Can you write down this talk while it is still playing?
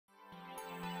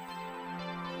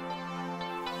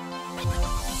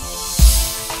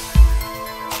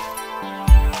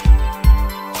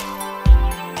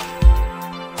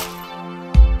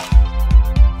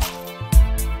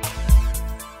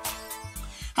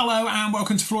Hello and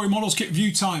welcome to Flooring Models Kit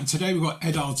Review Time. Today we've got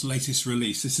Eduard's latest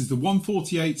release. This is the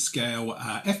 1/48 scale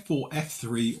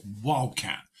F4F3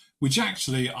 Wildcat, which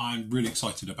actually I'm really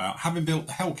excited about. Having built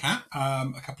the Hellcat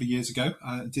a couple of years ago,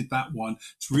 did that one.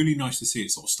 It's really nice to see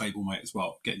it sort of stablemate as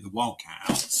well, getting the Wildcat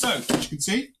out. So, as you can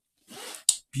see,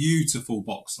 beautiful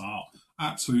box art,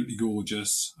 absolutely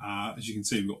gorgeous. As you can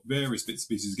see, we've got various bits and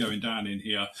pieces going down in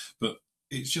here, but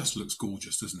it just looks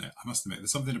gorgeous, doesn't it? I must admit,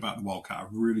 there's something about the Wildcat, I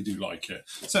really do like it.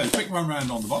 So, quick run round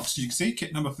on the box. As you can see,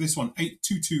 kit number for this one,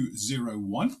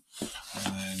 82201.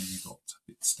 And then we've got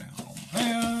bits down on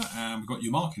there, and we've got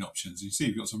your marking options. You see,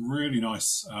 we've got some really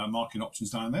nice marking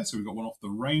options down there. So we've got one off the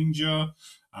Ranger.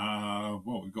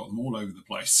 Well, we've got them all over the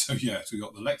place. So yeah, so we've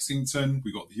got the Lexington,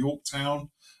 we've got the Yorktown,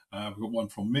 we've got one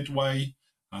from Midway,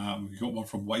 we've got one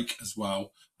from Wake as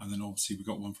well, and then obviously we've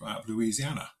got one from out of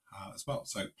Louisiana as well.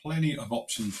 So plenty of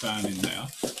options down in there.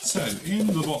 So in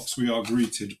the box we are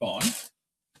greeted by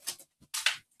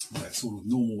their sort of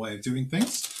normal way of doing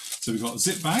things. So we've got a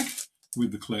zip bag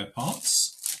with the clear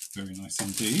parts, very nice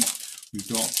indeed. We've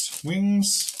got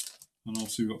wings, and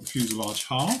also we've got the fuselage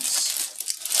halves.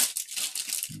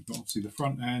 We've got obviously the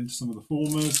front end, some of the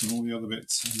formers and all the other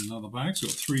bits in another bag. So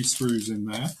we've got 3 screws in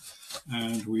there,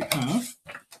 and we have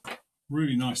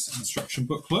really nice instruction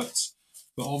booklet.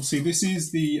 But obviously this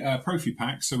is the Profi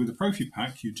pack. So with the Profi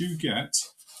pack, you do get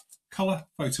colour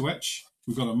photo etch.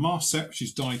 We've got a mask set, which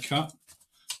is die cut.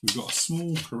 We've got a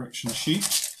small correction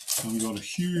sheet, and we've got a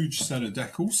huge set of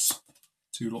decals.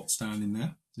 2 lots down in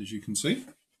there, as you can see.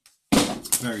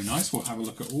 Very nice. We'll have a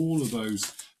look at all of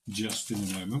those just in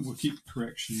a moment. We'll keep the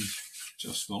correction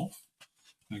just off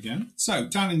again. So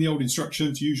down in the old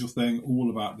instructions, usual thing, all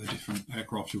about the different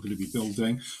aircraft you're going to be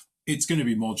building. It's going to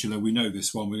be modular. We know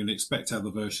this one. We're going to expect other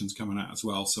versions coming out as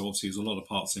well. So obviously there's a lot of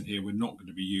parts in here we're not going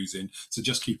to be using. So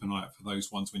just keep an eye out for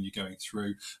those ones when you're going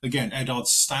through. Again,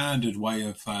 Eduard's standard way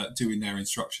of doing their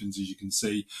instructions, as you can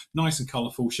see, nice and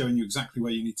colourful, showing you exactly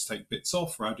where you need to take bits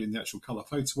off, or adding the actual colour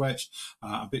photo etch,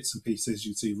 bits and pieces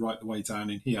you can see right the way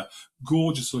down in here.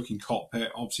 Gorgeous looking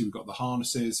cockpit. Obviously we've got the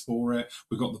harnesses for it.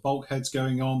 We've got the bulkheads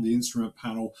going on, the instrument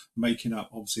panel, making up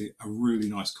obviously a really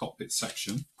nice cockpit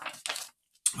section.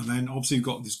 And then obviously you've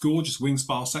got this gorgeous wing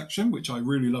spar section, which I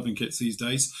really love in kits these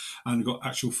days. And we've got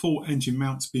actual full engine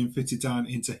mounts being fitted down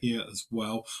into here as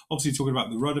well. Obviously talking about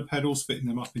the rudder pedals, fitting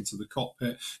them up into the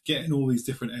cockpit, getting all these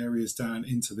different areas down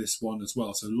into this one as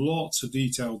well. So lots of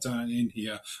detail down in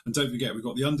here. And don't forget, we've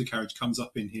got the undercarriage comes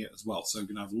up in here as well. So we're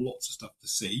going to have lots of stuff to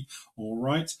see. All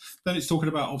right. Then it's talking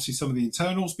about obviously some of the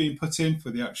internals being put in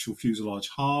for the actual fuselage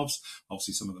halves.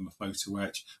 Obviously some of them are photo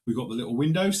etch. We've got the little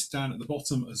windows down at the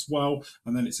bottom as well.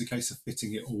 And then it's a case of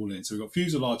fitting it all in. So we've got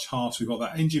fuselage halves, we've got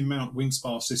that engine mount wing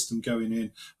spar system going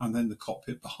in, and then the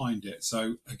cockpit behind it.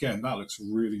 So again, that looks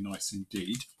really nice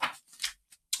indeed.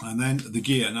 And then the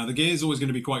gear. Now the gear is always going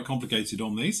to be quite complicated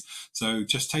on these, so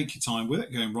just take your time with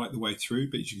it, going right the way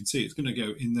through. But as you can see, it's going to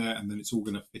go in there, and then it's all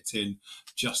going to fit in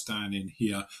just down in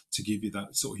here to give you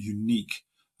that sort of unique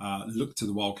look to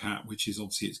the Wildcat, which is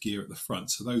obviously its gear at the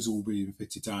front. So those all being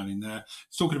fitted down in there.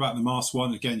 It's talking about the mast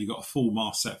one. Again, you've got a full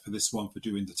mast set for this one for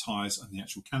doing the tyres and the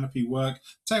actual canopy work.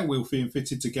 Tail wheel being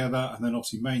fitted together, and then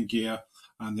obviously main gear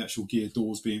and the actual gear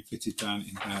doors being fitted down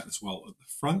in there as well at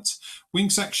the front.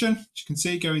 Wing section, as you can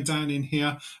see, going down in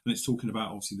here, and it's talking about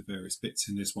obviously the various bits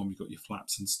in this one. We've got your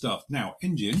flaps and stuff. Now,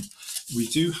 engine, we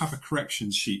do have a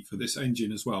corrections sheet for this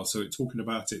engine as well. So it's talking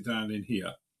about it down in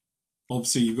here.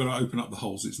 Obviously, you've got to open up the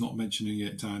holes. It's not mentioning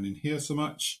it down in here so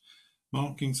much.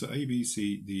 Markings for A, B,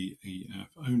 C, D, E, F,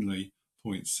 only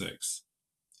 0.6.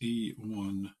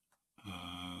 E1,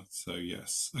 so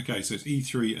yes. Okay, so it's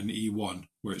E3 and E1,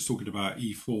 where it's talking about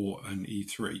E4 and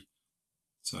E3.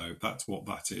 So that's what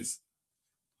that is.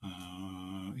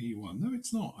 E1, no,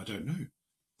 it's not. I don't know.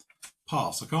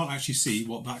 Pass. I can't actually see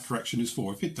what that correction is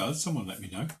for. If it does, someone let me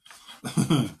know.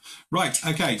 Right,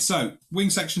 okay, so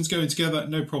wing sections going together,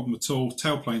 no problem at all.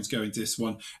 Tailplanes going to this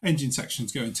one. Engine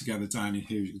sections going together down in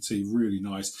here, you can see, really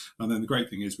nice. And then the great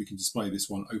thing is we can display this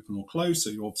one open or closed. So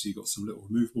you obviously got some little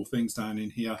removable things down in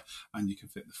here, and you can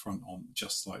fit the front on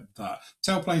just like that.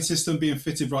 Tailplane system being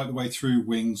fitted right the way through,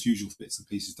 wings, usual bits and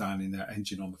pieces down in there,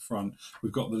 engine on the front.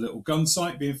 We've got the little gun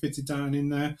sight being fitted down in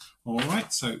there. All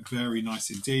right, so very nice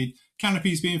indeed.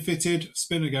 Canopies being fitted,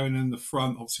 spinner going in the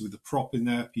front, obviously with the prop in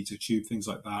there, pitot tube, things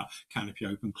like that, canopy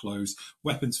open, close,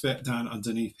 weapons fit down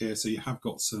underneath here. So you have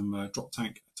got some drop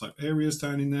tank type areas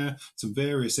down in there, some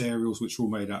various aerials which are all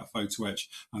made out of photo etch,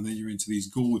 and then you're into these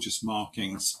gorgeous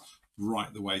markings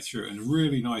right the way through, and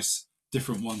really nice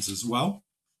different ones as well.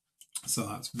 So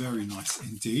that's very nice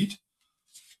indeed.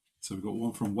 So we've got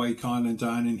one from Wake Island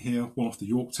down in here, one off the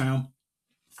Yorktown.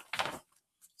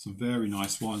 Some very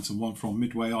nice ones, and one from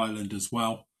Midway Island as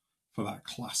well for that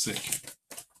classic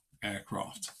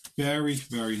aircraft. Very,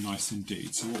 very nice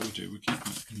indeed. So what we'll do, we'll keep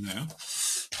that in there.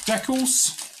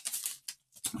 Decals.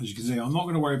 As you can see, I'm not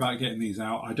going to worry about getting these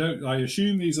out. I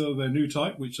assume these are their new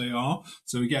type, which they are.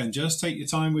 So again, just take your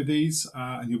time with these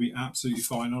and you'll be absolutely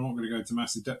fine. I'm not going to go into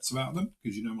massive depths about them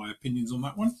because you know my opinions on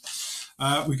that one.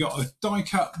 We got a die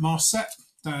cut mask set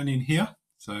down in here.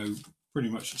 So pretty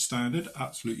much standard,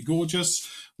 absolutely gorgeous.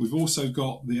 We've also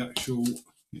got the actual,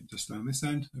 just down this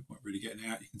end, no point really getting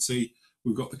out, you can see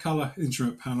we've got the colour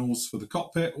instrument panels for the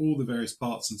cockpit, all the various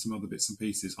parts and some other bits and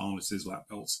pieces, harnesses, lap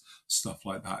belts, stuff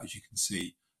like that, as you can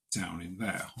see down in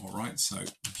there. All right, so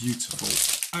beautiful.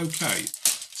 Okay,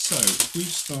 so if we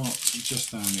start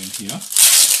just down in here,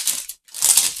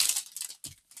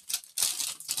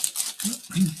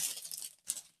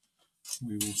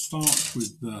 we will start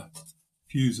with the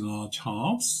fuselage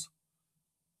halves.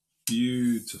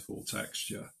 Beautiful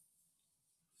texture.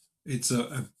 It's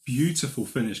a beautiful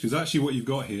finish, because actually what you've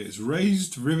got here is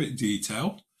raised rivet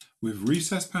detail with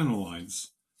recessed panel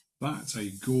lines. That's a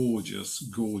gorgeous,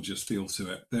 gorgeous feel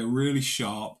to it. They're really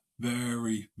sharp,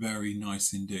 very, very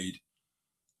nice indeed.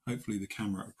 Hopefully the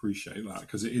camera appreciate that,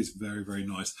 because it is very, very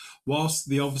nice.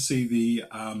 Whilst obviously the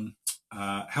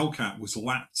Hellcat was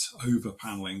lapped over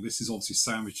paneling, this is obviously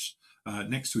sandwiched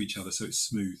next to each other, so it's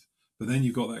smooth. But then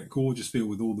you've got that gorgeous feel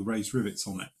with all the raised rivets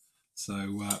on it. So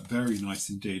very nice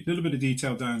indeed. A little bit of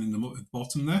detail down in the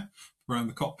bottom there around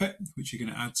the cockpit, which you're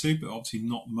going to add to, but obviously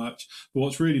not much. But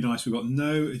what's really nice, we've got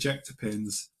no ejector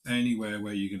pins anywhere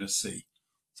where you're going to see.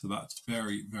 So that's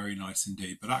very, very nice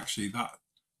indeed. But actually that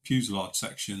fuselage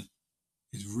section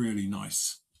is really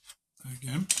nice.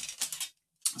 Again,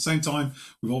 at the same time,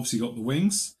 we've obviously got the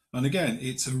wings. And again,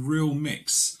 it's a real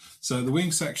mix. So the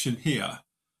wing section here,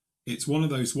 it's one of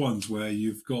those ones where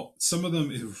you've got some of them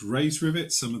is raised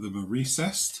rivets, some of them are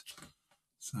recessed.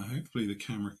 So hopefully the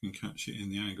camera can catch it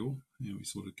in the angle. Here we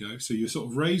sort of go. So you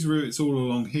sort of raise rivets all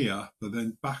along here, but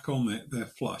then back on it, they're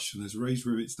flush. And there's raised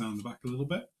rivets down the back a little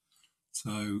bit.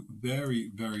 So very,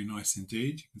 very nice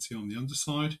indeed. You can see on the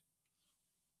underside,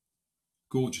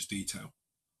 gorgeous detail.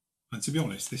 And to be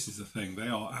honest, this is the thing. They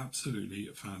are absolutely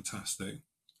fantastic.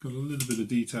 Got a little bit of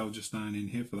detail just down in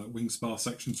here for that wing spar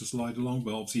section to slide along,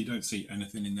 but obviously you don't see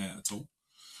anything in there at all.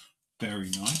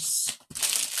 Very nice.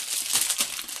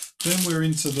 Then we're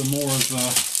into the more of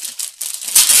the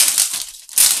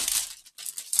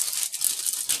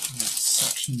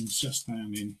sections just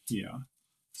down in here.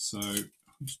 So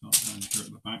we start down here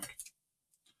at the back.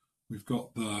 We've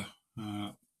got the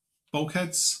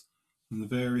bulkheads and the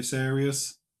various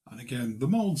areas. And again, the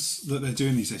molds that they're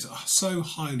doing these days are so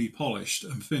highly polished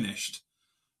and finished.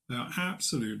 They are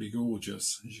absolutely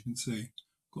gorgeous, as you can see.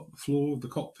 Got the floor of the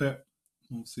cockpit.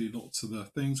 Obviously lots of the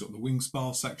things. Got the wing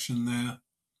spar section there.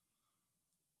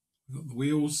 We've got the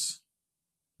wheels,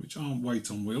 which aren't weight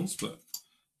on wheels, but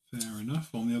fair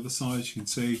enough. On the other side, you can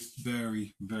see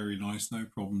very, very nice. No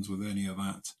problems with any of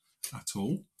that at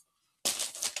all.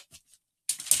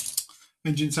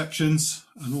 Engine sections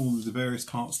and all of the various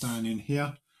parts down in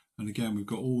here. And again, we've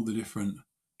got all the different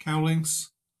cowlings,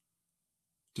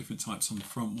 different types on the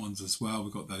front ones as well.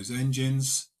 We've got those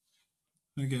engines.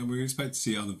 And again, we expect to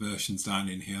see other versions down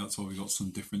in here. That's why we've got some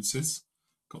differences.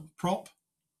 Got the prop,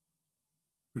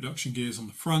 reduction gears on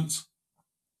the front.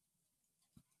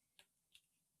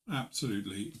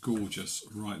 Absolutely gorgeous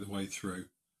right the way through.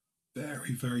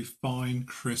 Very, very fine,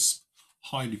 crisp,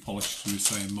 highly polished, as we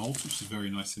say, in mould, which is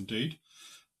very nice indeed.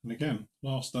 And again,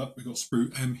 last up, we've got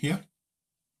sprue M here.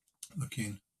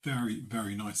 Looking very,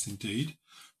 very nice indeed.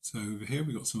 So over here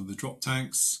we've got some of the drop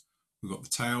tanks, we've got the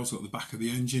tails, we've got the back of the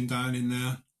engine down in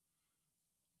there,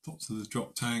 tops of the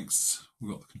drop tanks,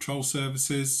 we've got the control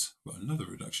surfaces, we've got another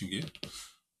reduction gear,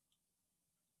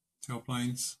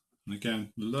 tailplanes, and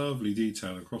again, lovely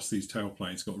detail across these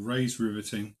tailplanes. Got raised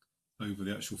riveting over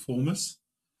the actual formers,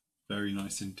 very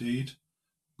nice indeed.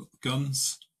 Got the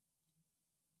guns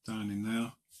down in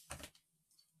there,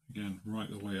 again, right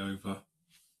the way over.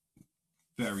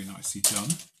 Very nicely done.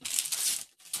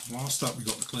 Last up, we've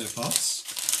got the clear parts.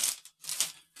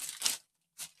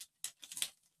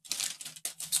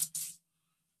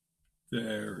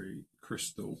 Very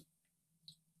crystal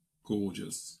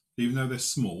gorgeous. Even though they're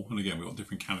small, and again, we've got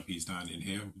different canopies down in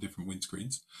here, different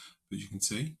windscreens, but you can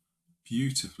see,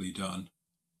 beautifully done.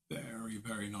 Very,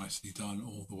 very nicely done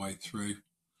all the way through.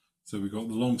 So we've got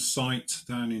the long sight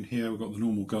down in here, we've got the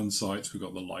normal gun sights, we've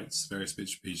got the lights, various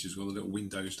bits and pieces, we've got the little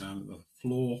windows down at the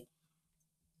floor.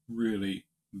 Really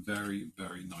very,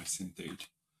 very nice indeed.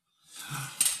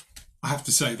 I have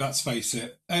to say, let's face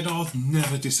it, Eduard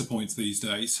never disappoints these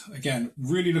days. Again,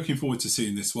 really looking forward to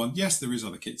seeing this one. Yes, there is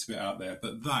other kits a bit out there,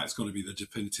 but that's got to be the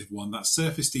definitive one. That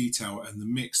surface detail and the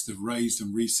mix of raised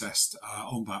and recessed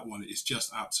on that one is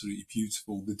just absolutely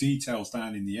beautiful. The details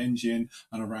down in the engine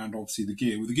and around, obviously, the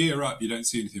gear. With the gear up, you don't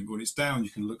see anything, but when it's down, you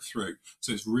can look through.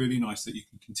 So it's really nice that you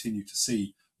can continue to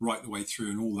see right the way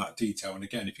through and all that detail. And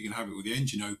again, if you can have it with the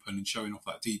engine open and showing off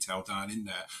that detail down in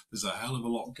there, there's a hell of a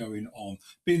lot going on.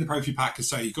 Being the Profi Pack, I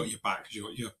say, you've got your back because you've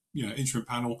got your instrument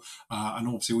panel and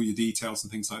obviously all your details and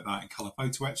things like that in colour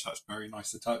photo etch. That's very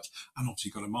nice to touch. And obviously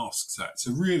you've got a mask set.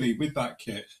 So really with that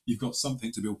kit, you've got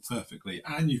something to build perfectly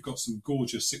and you've got some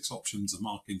gorgeous 6 options of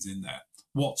markings in there.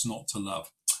 What's not to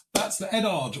love? That's the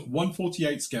Eduard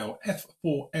 148 scale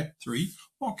F4F3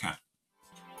 Wildcat.